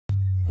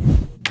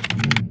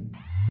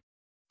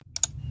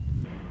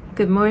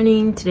Good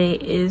morning. Today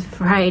is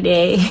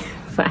Friday.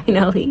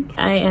 Finally,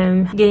 I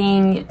am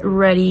getting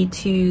ready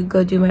to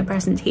go do my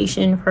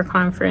presentation for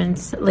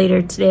conference.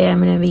 Later today,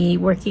 I'm going to be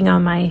working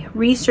on my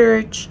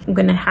research. I'm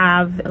going to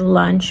have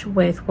lunch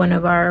with one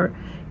of our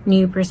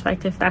new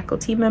prospective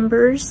faculty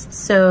members.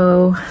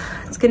 So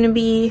it's going to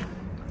be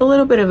a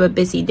little bit of a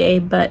busy day,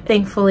 but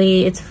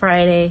thankfully it's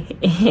Friday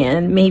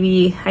and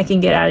maybe I can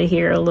get out of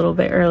here a little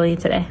bit early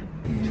today.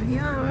 Here we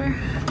are.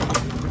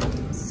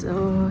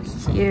 So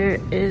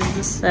here is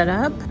the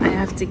setup. I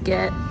have to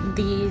get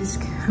these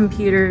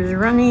computers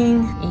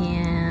running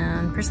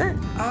and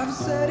present. I've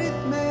said it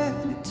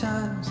many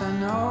times, I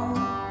know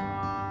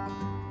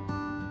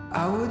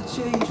I would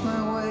change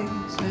my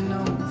ways, I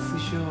know for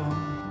sure.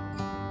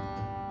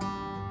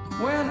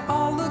 When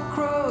all the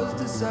crows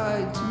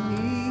decide to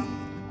meet,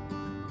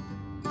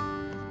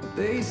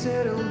 they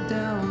settle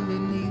down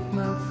beneath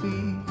my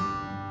feet.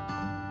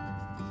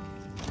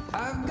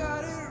 I've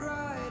got it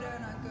right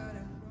and I got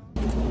it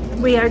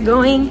wrong. We are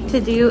going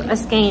to do a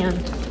scan.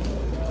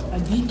 A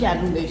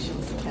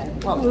decannulation scan.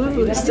 Wow.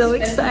 Ooh, so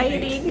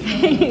exciting.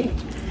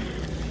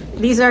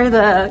 These are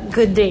the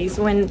good days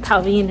when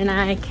Paulina and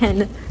I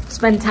can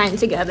spend time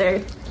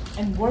together.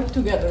 And work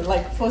together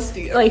like first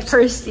year. Like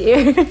first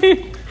year.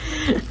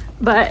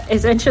 But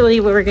essentially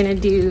what we're gonna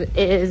do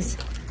is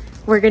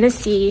we're gonna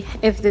see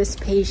if this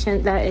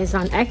patient that is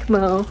on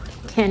ECMO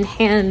can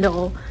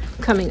handle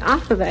coming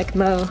off of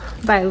ECMO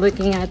by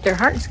looking at their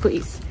heart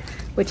squeeze,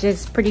 which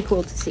is pretty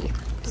cool to see.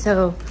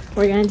 So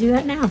we're gonna do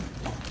that now.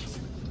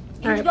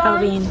 All right,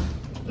 Pauline.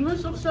 We're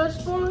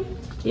successful.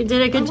 You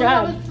did a good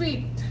job. Have a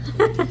treat.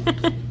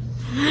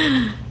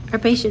 Our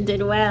patient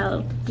did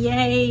well.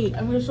 Yay.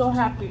 And we're so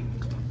happy.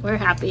 We're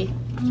happy.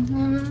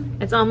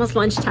 It's almost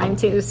lunchtime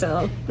too,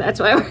 so that's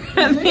why we're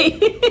happy.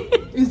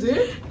 Is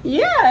it?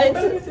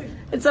 Yeah,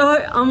 it's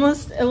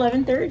almost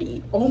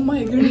 11:30. Oh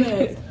my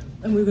goodness.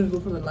 And we're gonna go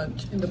for the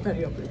lunch in the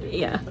perioperative.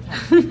 Yeah.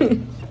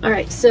 All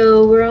right,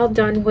 so we're all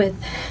done with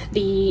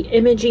the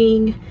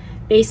imaging.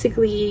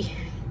 Basically,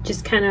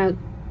 just kind of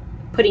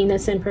putting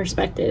this in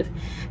perspective.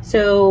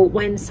 So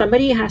when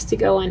somebody has to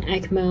go on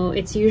ECMO,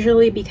 it's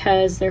usually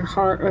because their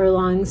heart or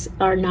lungs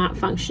are not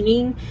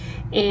functioning.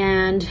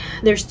 And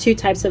there's two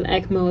types of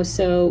ECMO.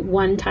 So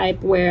one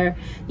type where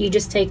you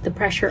just take the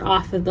pressure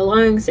off of the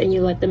lungs and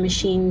you let the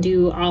machine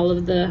do all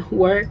of the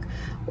work.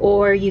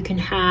 Or you can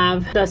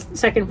have the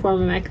second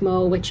form of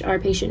ECMO, which our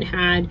patient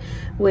had,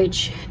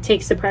 which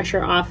takes the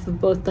pressure off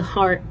of both the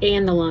heart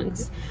and the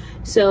lungs.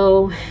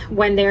 So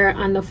when they're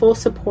on the full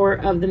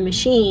support of the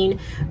machine,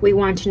 we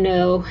want to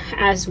know,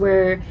 as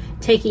we're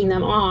taking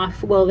them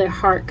off, will their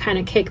heart kind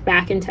of kick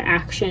back into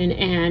action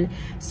and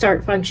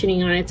start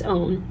functioning on its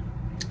own.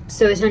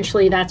 So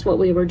essentially that's what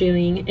we were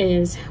doing,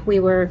 is we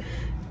were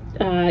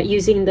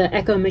using the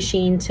echo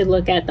machine to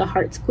look at the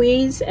heart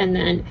squeeze, and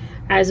then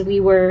as we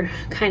were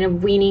kind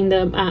of weaning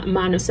the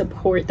amount of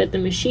support that the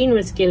machine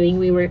was giving,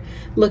 we were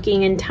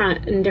looking in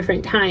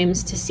different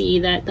times to see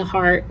that the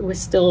heart was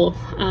still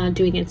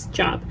doing its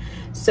job.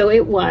 So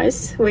it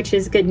was, which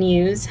is good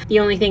news. The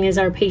only thing is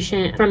our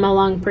patient, from a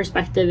lung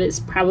perspective, is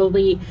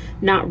probably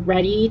not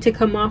ready to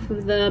come off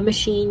of the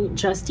machine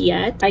just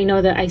yet. I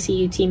know the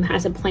ICU team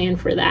has a plan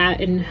for that,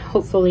 and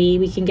hopefully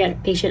we can get a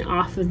patient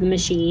off of the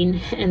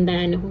machine and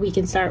then we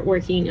can start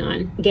working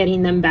on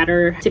getting them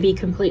better to be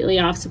completely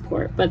off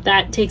support. But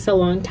that takes a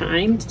long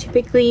time.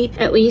 Typically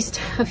at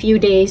least a few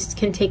days,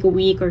 can take a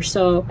week or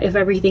so if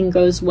everything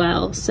goes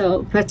well.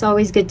 So that's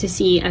always good to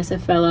see as a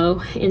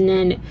fellow. And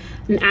then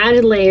an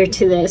added layer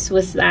to this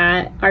was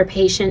that our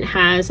patient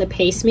has a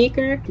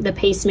pacemaker. The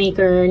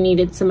pacemaker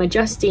needed some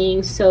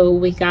adjusting, so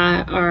we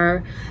got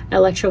our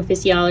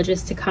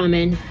electrophysiologist to come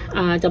and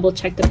double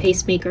check the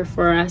pacemaker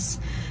for us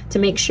to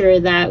make sure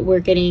that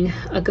we're getting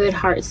a good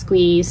heart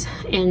squeeze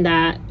and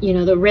that, you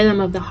know, the rhythm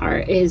of the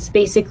heart is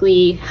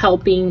basically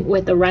helping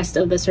with the rest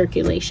of the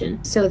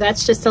circulation. So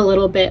that's just a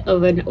little bit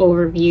of an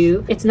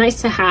overview. It's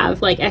nice to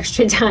have like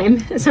extra time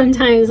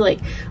sometimes, like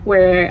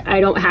where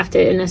I don't have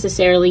to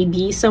necessarily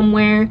be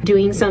somewhere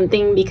doing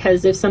something,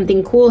 because if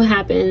something cool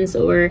happens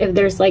or if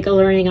there's like a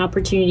learning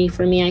opportunity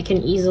for me, I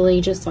can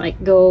easily just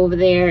like go over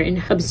there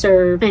and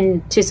observe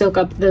and to soak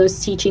up those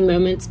teaching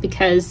moments,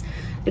 because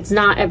it's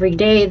not every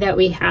day that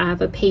we have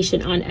a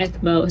patient on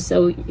ECMO,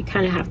 so you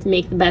kind of have to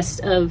make the best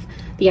of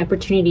the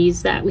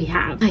opportunities that we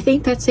have. I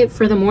think that's it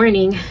for the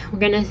morning. We're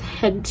gonna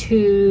head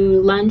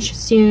to lunch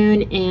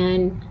soon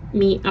and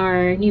meet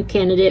our new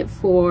candidate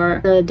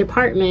for the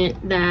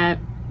department that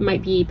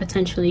might be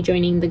potentially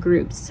joining the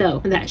group, so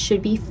that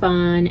should be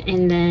fun.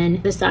 And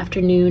then this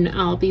afternoon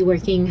I'll be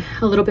working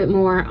a little bit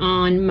more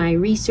on my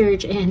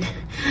research and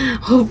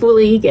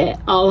hopefully get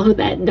all of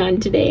that done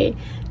today,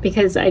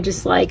 because I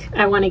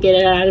want to get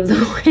it out of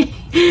the way.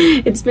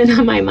 It's been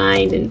on my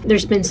mind and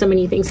there's been so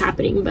many things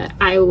happening, but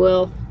I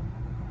will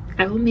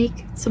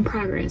make some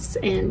progress,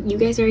 and you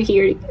guys are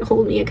here to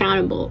hold me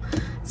accountable,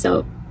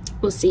 so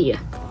we'll see ya.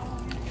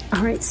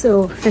 All right,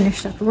 so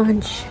finished up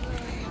lunch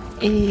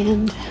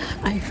and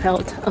I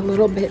felt a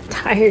little bit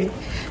tired,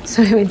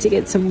 so I went to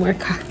get some more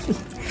coffee.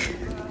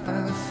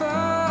 By the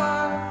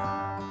fire,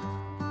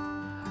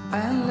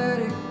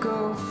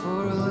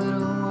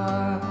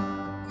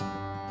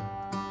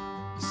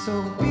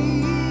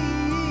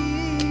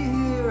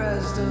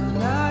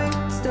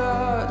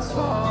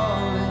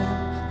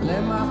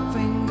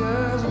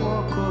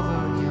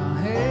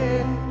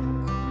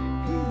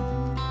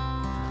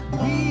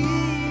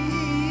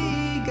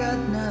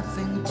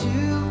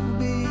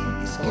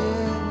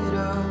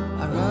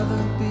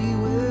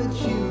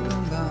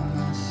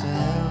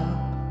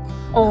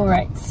 All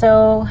right,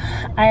 so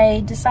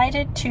I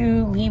decided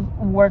to leave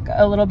work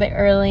a little bit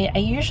early. I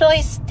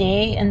usually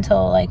stay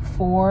until like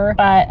 4,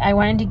 but I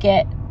wanted to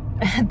get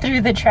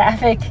through the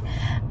traffic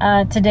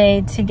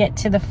today to get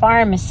to the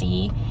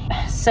pharmacy.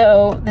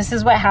 So this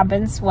is what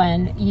happens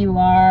when you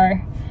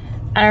are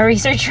on a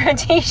research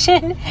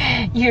rotation.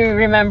 You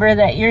remember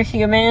that you're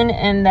human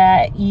and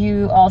that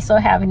you also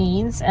have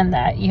needs and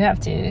that you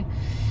have to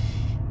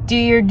do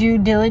your due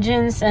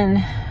diligence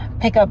and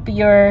pick up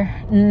your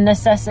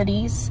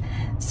necessities.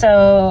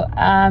 So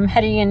I'm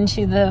heading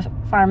into the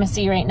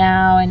pharmacy right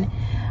now and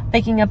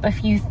picking up a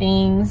few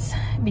things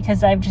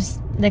because I've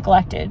just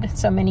neglected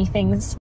so many things.